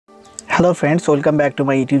Hello friends, welcome back to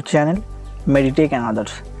my YouTube channel মেডি take and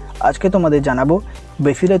others. আজকে তোমাদের জানাবো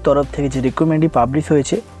বেসিলের তরফ থেকে যে রিক্রুটমেন্টটি পাবলিশ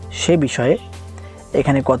হয়েছে সে বিষয়ে।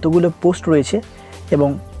 এখানে কতগুলো পোস্ট রয়েছে এবং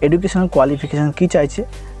এডুকেশনাল কোয়ালিফিকেশান কী চাইছে,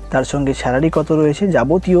 তার সঙ্গে স্যালারি কত রয়েছে,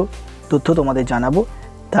 যাবতীয় তথ্য তোমাদের জানাবো।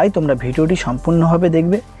 তাই তোমরা ভিডিওটি সম্পূর্ণভাবে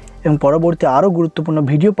দেখবে এবং পরবর্তী আরও গুরুত্বপূর্ণ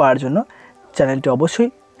ভিডিও পাওয়ার জন্য চ্যানেলটি অবশ্যই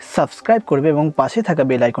সাবস্ক্রাইব করবে এবং পাশে থাকা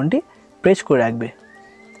বেল আইকনটি প্রেস করে রাখবে।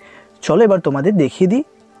 চলো এবার তোমাদের দেখিয়ে দিই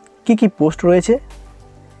কী কী পোস্ট রয়েছে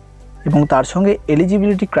এবং তার সঙ্গে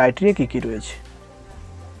এলিজিবিলিটি ক্রাইটেরিয়া কী কী রয়েছে।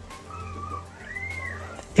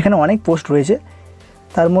 এখানে অনেক পোস্ট রয়েছে,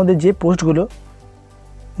 তার মধ্যে যে পোস্টগুলো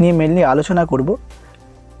নিয়ে মেনলি আলোচনা করব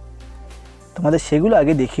তোমাদের সেগুলো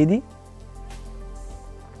আগে দেখিয়ে দিই।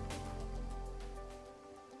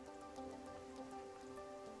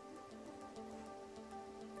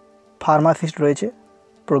 ফার্মাসিস্ট রয়েছে,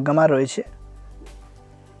 প্রোগ্রামার রয়েছে,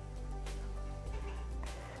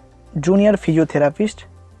 junior physiotherapist,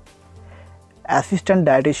 assistant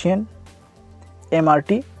dietician,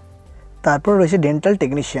 MRT, তারপর রয়েছে dental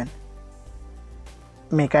technician,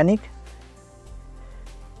 mechanic,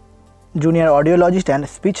 junior audiologist and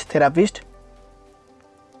speech therapist,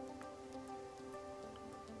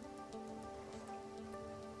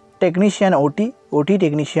 technician ওটি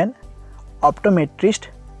টেকনিশিয়ান, অপটোমেট্রিস্ট,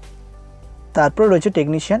 তারপর রয়েছে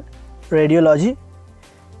টেকনিশিয়ান রেডিওলজি,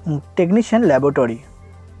 টেকনিশিয়ান ল্যাবরেটরি,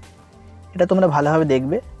 এটা তোমরা ভালোভাবে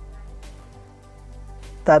দেখবে।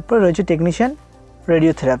 তারপর রয়েছে technician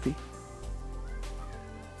radiotherapy,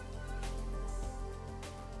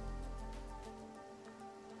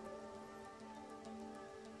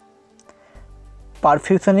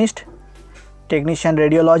 perfusionist, technician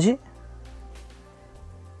radiology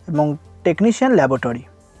এবং টেকনিশিয়ান ল্যাবরেটরি।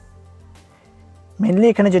 মেনলি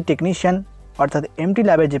এখানে যে টেকনিশিয়ান অর্থাৎ এমটি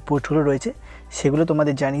ল্যাবের যে পোস্টগুলো রয়েছে সেগুলো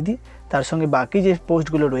তোমাদের জানিয়ে দিই, তার সঙ্গে বাকি যে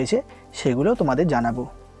পোস্টগুলো রয়েছে সেগুলো তোমাদের জানাবো।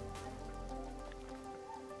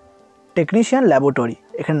 টেকনিশিয়ান ল্যাবরেটরি,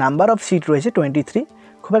 এখানে নাম্বার অফ সিট রয়েছে 23,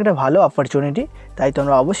 খুব একটা ভালো অপরচুনিটি। তাই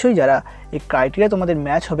তোমরা অবশ্যই যারা এই ক্রাইটেরিয়া তোমাদের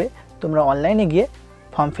ম্যাচ হবে তোমরা অনলাইনে গিয়ে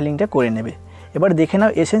ফর্ম ফিলিংটা করে নেবে। এবার দেখে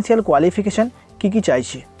নাও এসেন্সিয়াল কোয়ালিফিকেশান কী কী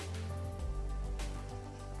চাইছে।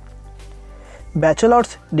 Bachelors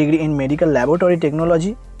degree in medical laboratory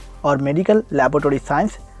technology or medical laboratory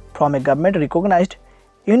science from a government recognized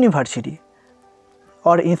university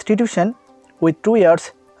or institution with 2 years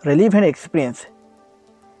relevant experience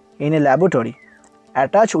in a laboratory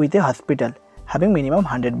attached with a hospital having minimum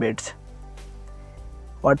 100 beds।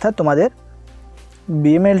 অর্থাৎ তোমাদের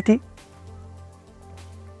BMLT,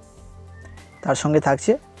 তার সঙ্গে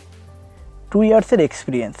থাকছে 2 ইয়ার্সের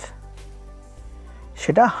experience,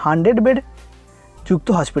 সেটা 100 bed যুক্ত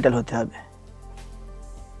hospital হতে হবে।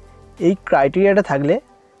 এই ক্রাইটেরিয়াটা থাকলে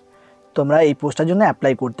তোমরা এই পোস্টটার জন্য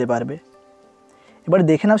অ্যাপ্লাই করতে পারবে। এবার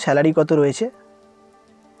দেখে নাও স্যালারি কত রয়েছে।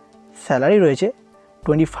 স্যালারি রয়েছে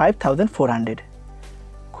 25,400,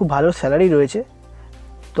 খুব ভালো স্যালারি রয়েছে।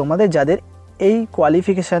 তোমাদের যাদের এই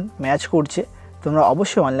কোয়ালিফিকেশান ম্যাচ করছে তোমরা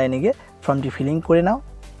অবশ্যই অনলাইনে গিয়ে ফর্মটি ফিলিং করে নাও।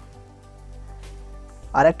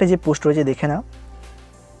 আর একটা যে পোস্ট রয়েছে দেখে নাও,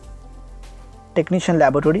 টেকনিশিয়ান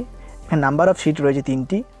ল্যাবরেটরি, এখানে নাম্বার অফ সিট রয়েছে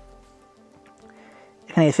 3টি।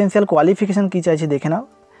 এখানে এসেন্সিয়াল কোয়ালিফিকেশান কী চাইছে দেখে নাও।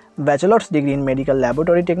 Bachelors degree in medical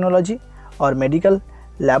laboratory technology or medical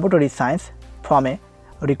laboratory science from a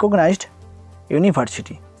recognised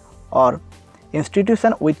university or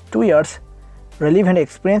institution with 2 years relevant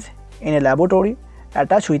experience in a laboratory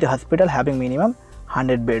attached with a hospital having minimum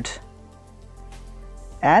 100 beds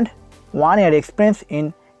and 1 year experience in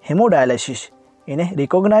hemodialysis in a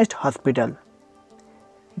recognized hospital.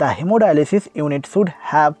 The hemodialysis unit should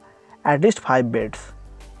have at least 5 beds.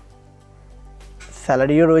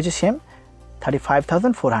 স্যালারিও রয়েছে same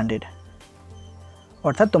 35,400।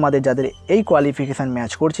 অর্থাৎ তোমাদের যাদের এই qualification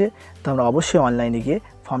match করছে তোমরা অবশ্যই অনলাইনে গিয়ে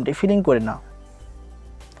ফর্মটি ফিলিং করে নাও।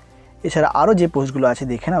 এছাড়া আরও যে পোস্টগুলো আছে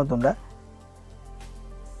দেখে নাও তোমরা।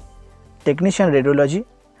 Technician radiology,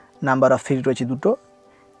 number of seat রয়েছে 2টো,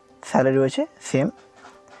 স্যালারি রয়েছে সেম।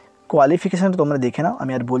 কোয়ালিফিকেশানটা তোমরা দেখে নাও,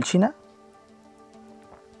 আমি আর বলছি না।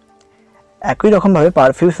 একই রকমভাবে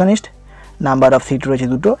পারফিউশনিস্ট, নাম্বার অফ সিট রয়েছে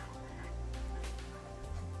 2টো,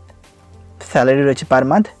 স্যালারি রয়েছে per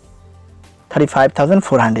month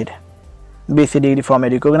 35,400। BSc degree from a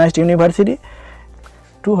recognised university.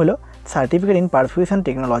 2 হলো certificate in perfusion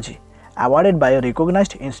technology awarded by A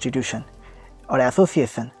recognised institution or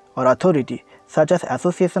association or authority such as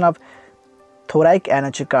association of থোরাইক and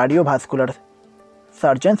cardiovascular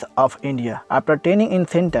surgeons of India after training in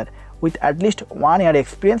centre with at least 1 year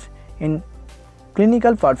experience in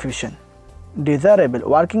clinical perfusion, desirable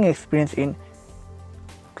working experience in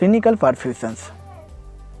clinical perfusions।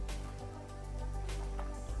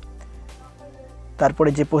 তারপরে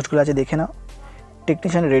যে পোস্টগুলো আছে দেখে নাও।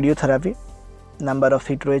 Technician radiotherapy, number of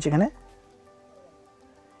seat রয়েছে এখানে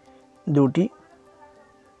 2টি,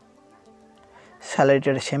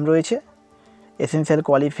 স্যালারিটার same রয়েছে। Essential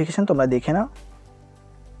qualification তোমরা দেখে নাও।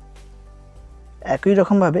 একই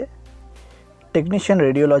রকমভাবে technician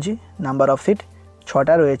radiology, number of seat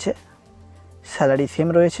 6টা রয়েছে, স্যালারি সেম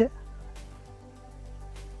রয়েছে।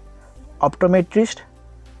 অপটোমেট্রিস্ট,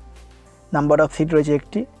 নাম্বার অফ সিট রয়েছে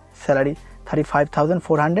 1টি, salary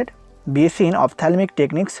 35,400। BSc in ophthalmic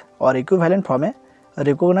techniques or equivalent from a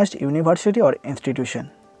recognized university or institution.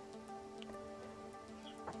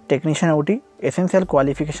 Technician OT, essential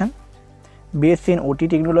qualification, BSc in OT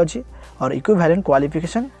technology or equivalent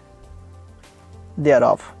qualification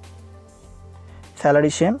thereof.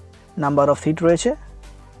 Salary same, number of seat রয়েছে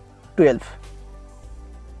 12.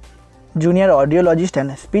 Junior audiologist and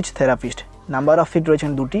speech therapist, number of seat রয়েছে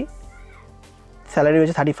 2টি, salary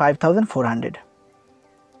রয়েছে 35,400।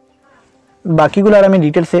 বাকিগুলো আর আমি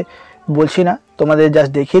ডিটেলসে বলছি না, তোমাদের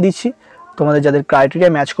জাস্ট দেখিয়ে দিচ্ছি। তোমাদের যাদের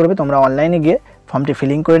ক্রাইটেরিয়া ম্যাচ করবে তোমরা অনলাইনে গিয়ে ফর্মটি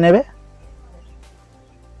ফিলিং করে নেবে।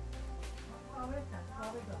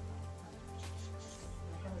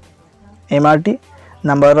 MRT,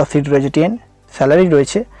 নাম্বার অফ সিট রয়েছে 10, স্যালারি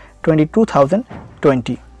রয়েছে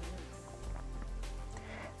 22,020।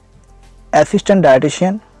 অ্যাসিস্ট্যান্ট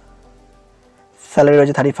ডায়েটিশিয়ান, স্যালারি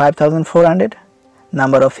রয়েছে 35,400,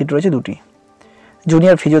 নাম্বার অফ সিট রয়েছে 2টি।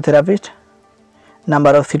 Junior physiotherapist,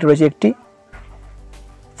 number of seat রয়েছে 1টি,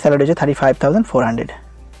 স্যালারি রয়েছে 35,400।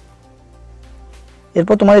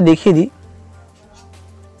 এরপর তোমাদের দেখিয়ে দিই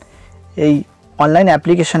এই অনলাইন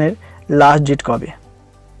অ্যাপ্লিকেশনের লাস্ট ডেট কবে।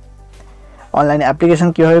 অনলাইন অ্যাপ্লিকেশন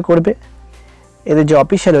কীভাবে করবে, এদের যে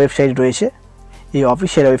অফিসিয়াল ওয়েবসাইট রয়েছে এই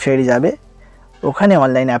অফিসিয়াল ওয়েবসাইটে যাবে, ওখানে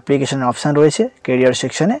অনলাইন অ্যাপ্লিকেশনের অপশান রয়েছে কেরিয়ার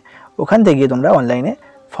সেকশানে, ওখান থেকে গিয়ে তোমরা অনলাইনে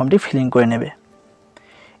ফর্মটি ফিলিং করে নেবে।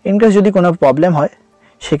 ইনকেস যদি কোনো প্রবলেম হয়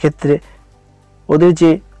সেক্ষেত্রে ওদের যে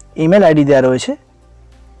ইমেল আইডি দেওয়া রয়েছে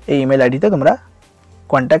এই ইমেল আইডিতে তোমরা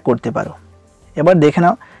কন্ট্যাক্ট করতে পারো। এবার দেখে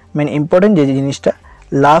নাও মেন ইম্পর্টেন্ট যে জিনিসটা,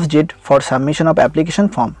 last date for submission of application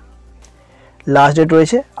form. Last date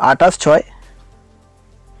রয়েছে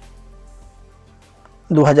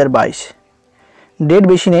 28/6/2022। ডেট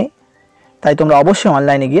বেশি নেই, তাই তোমরা অবশ্যই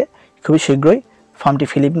অনলাইনে গিয়ে খুবই শীঘ্রই ফর্মটি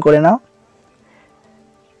ফিলিং করে নাও।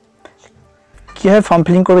 কীভাবে ফর্ম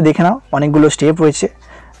ফিলিং করবে দেখে নাও। অনেকগুলো স্টেপ রয়েছে,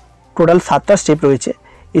 টোটাল 7টা স্টেপ রয়েছে।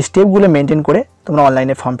 এই স্টেপগুলো মেনটেন করে তোমরা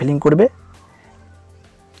অনলাইনে ফর্ম ফিলিং করবে।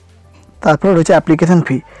 তারপর রয়েছে অ্যাপ্লিকেশান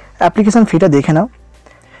ফি। অ্যাপ্লিকেশান ফিটা দেখে নাও।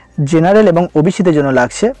 জেনারেল এবং ওবিসিদের জন্য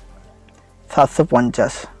লাগছে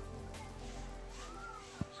 750।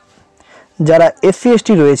 যারা SC ST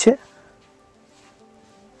রয়েছে,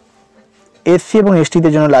 SC এবং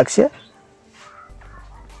STদের জন্য লাগছে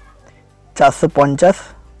 450।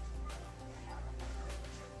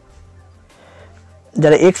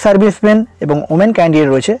 যারা এক্স সার্ভিসম্যান এবং ওমেন ক্যান্ডিডেট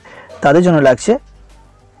রয়েছে তাদের জন্য লাগছে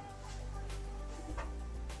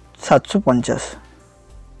 750।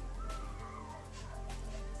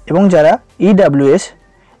 এবং যারা EWS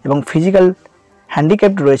এবং ফিজিক্যাল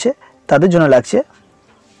হ্যান্ডিক্যাপড রয়েছে তাদের জন্য লাগছে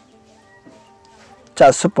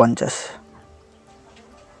 450।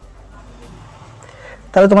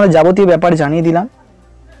 তাহলে তোমাদের যাবতীয় ব্যাপার জানিয়ে দিলাম।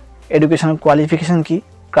 এডুকেশনাল কোয়ালিফিকেশান কী,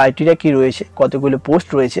 ক্রাইটেরিয়া কী রয়েছে, কতগুলো পোস্ট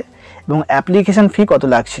রয়েছে এবং অ্যাপ্লিকেশান ফি কত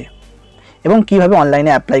লাগছে এবং কিভাবে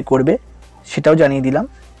অনলাইনে অ্যাপ্লাই করবে সেটাও জানিয়ে দিলাম।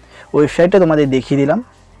 ওয়েবসাইটটা তোমাদের দেখিয়ে দিলাম।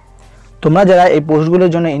 তোমরা যারা এই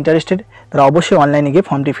পোস্টগুলোর জন্য ইন্টারেস্টেড তারা অবশ্যই অনলাইনে গিয়ে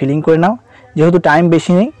ফর্মটি ফিলিং করে নাও, যেহেতু টাইম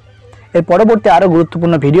বেশি নেই। এর পরবর্তী আরও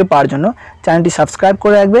গুরুত্বপূর্ণ ভিডিও পাওয়ার জন্য চ্যানেলটি সাবস্ক্রাইব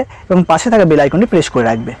করে রাখবে এবং পাশে থাকা বেল আইকনটি প্রেস করে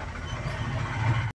রাখবে।